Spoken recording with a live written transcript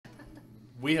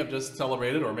We have just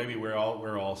celebrated, or maybe we're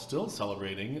all still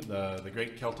celebrating, the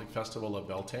great Celtic festival of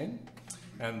Beltane.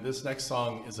 And this next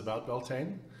song is about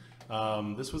Beltane.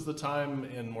 This was the time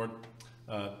in more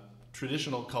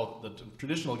traditional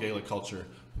Gaelic culture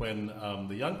when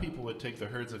the young people would take the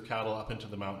herds of cattle up into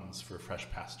the mountains for fresh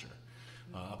pasture,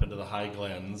 up into the high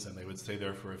glens, and they would stay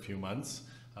there for a few months,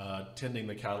 tending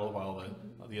the cattle while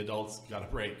the adults got a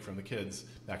break from the kids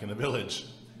back in the village,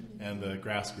 and the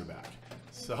grass grew back.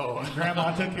 So and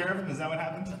Grandma took care of him. Is that what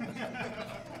happened?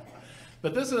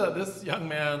 But this young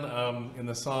man in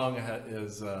the song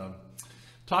is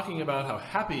talking about how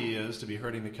happy he is to be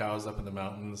herding the cows up in the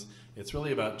mountains. It's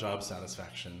really about job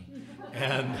satisfaction.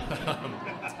 And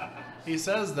he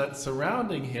says that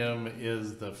surrounding him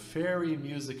is the fairy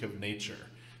music of nature.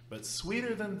 But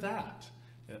sweeter than that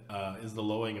is the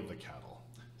lowing of the cattle.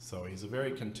 So he's a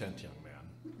very content young man.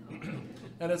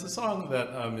 And it's a song that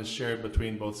is shared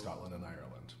between both Scotland and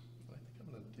Ireland. I think I'm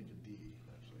going to take a D,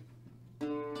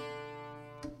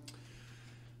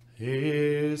 actually.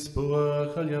 Is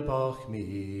buachel je bach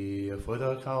mi, for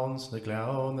the counts na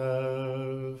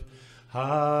glaunev,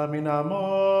 ha mi na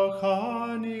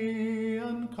mochani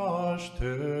an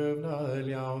kostuv na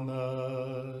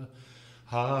liaune,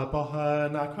 ha boha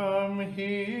na kom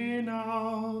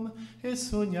hinan,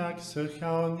 is sunyak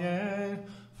suchanje,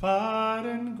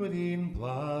 faren godin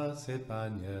blas et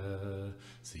banje,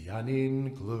 si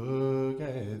anin glug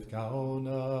et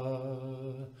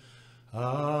gauna.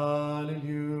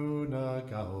 Alleluia,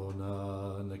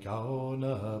 gauna, na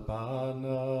gauna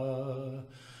bana.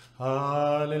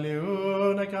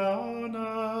 Alleluia, na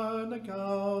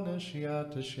gauna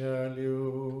shiat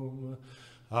sherlium.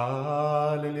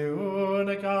 Alleluia,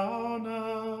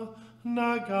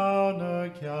 na gauna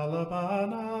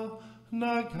kialabana.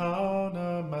 Na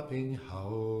gauna matin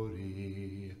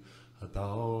hauri. A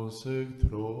dausig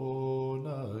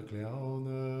trona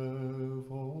glaune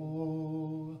vo.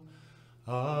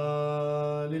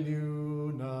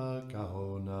 Alleluia,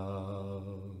 gauna.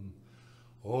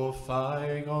 O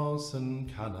feigons en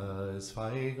canna is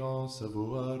feigons a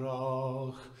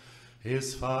vuarach,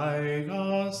 is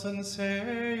feigons en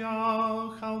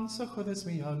seach, ans a chudis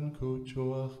mi an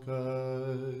cwtwach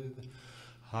gyd.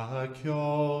 Ha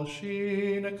cio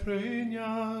sin a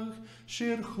crwyniach,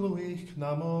 sir chlwych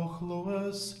na mo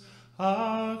chlwys,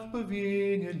 ach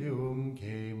bevin y liwm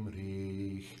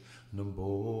Cymrich, nym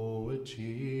bo y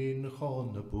tîn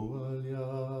chon y bwlia.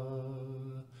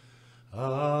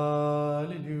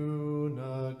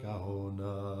 Alleluia,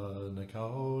 gauna, na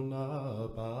gauna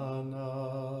bana.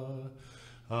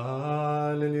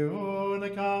 Alleluia,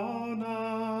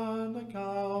 na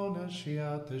gauna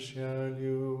shiat y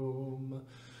sherliwm.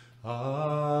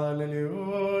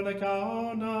 Alleluia,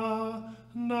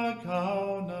 na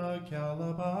gauna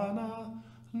galabana.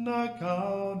 Na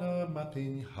gauna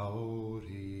matin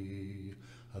hauri,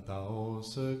 a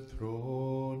dausig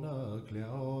trona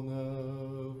glaune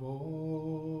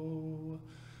vo.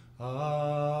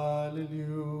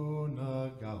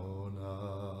 Alleluia, gauna.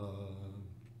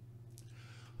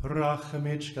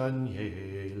 Rachemich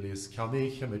ganyel is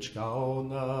kamichamich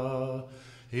gauna,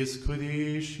 is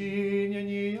kudishin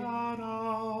ni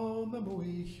ara na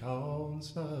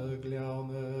muichans na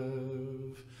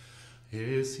glaunev.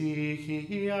 Is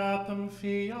he atem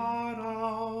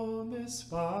fiaran, is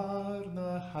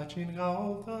varna hachin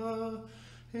galta,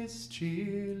 is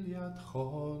chiliat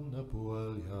chon a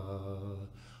bulia,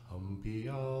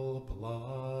 bial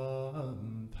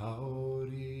plan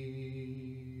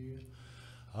tauri.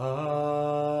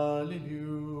 Alleluia,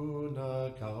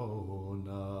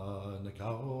 gauna, na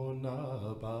gauna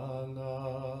bana.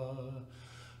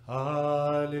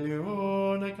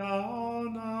 Alleluia,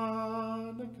 gauna,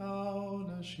 na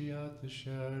gauna shiat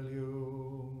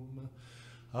sherlium.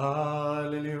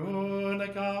 Alleluia,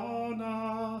 gauna,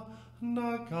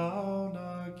 na gauna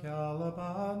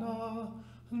galabana.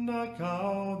 Na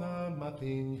gauna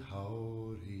matin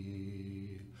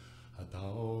hauri, a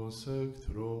dausig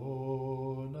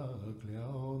trona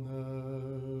glaune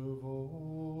vo.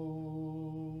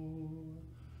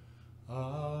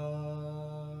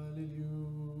 Alleluia,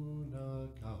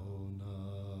 gauna.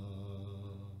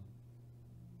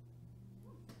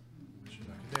 Wish you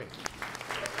back a day.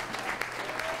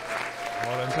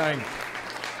 Well then, thanks.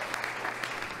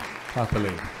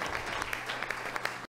 Happily.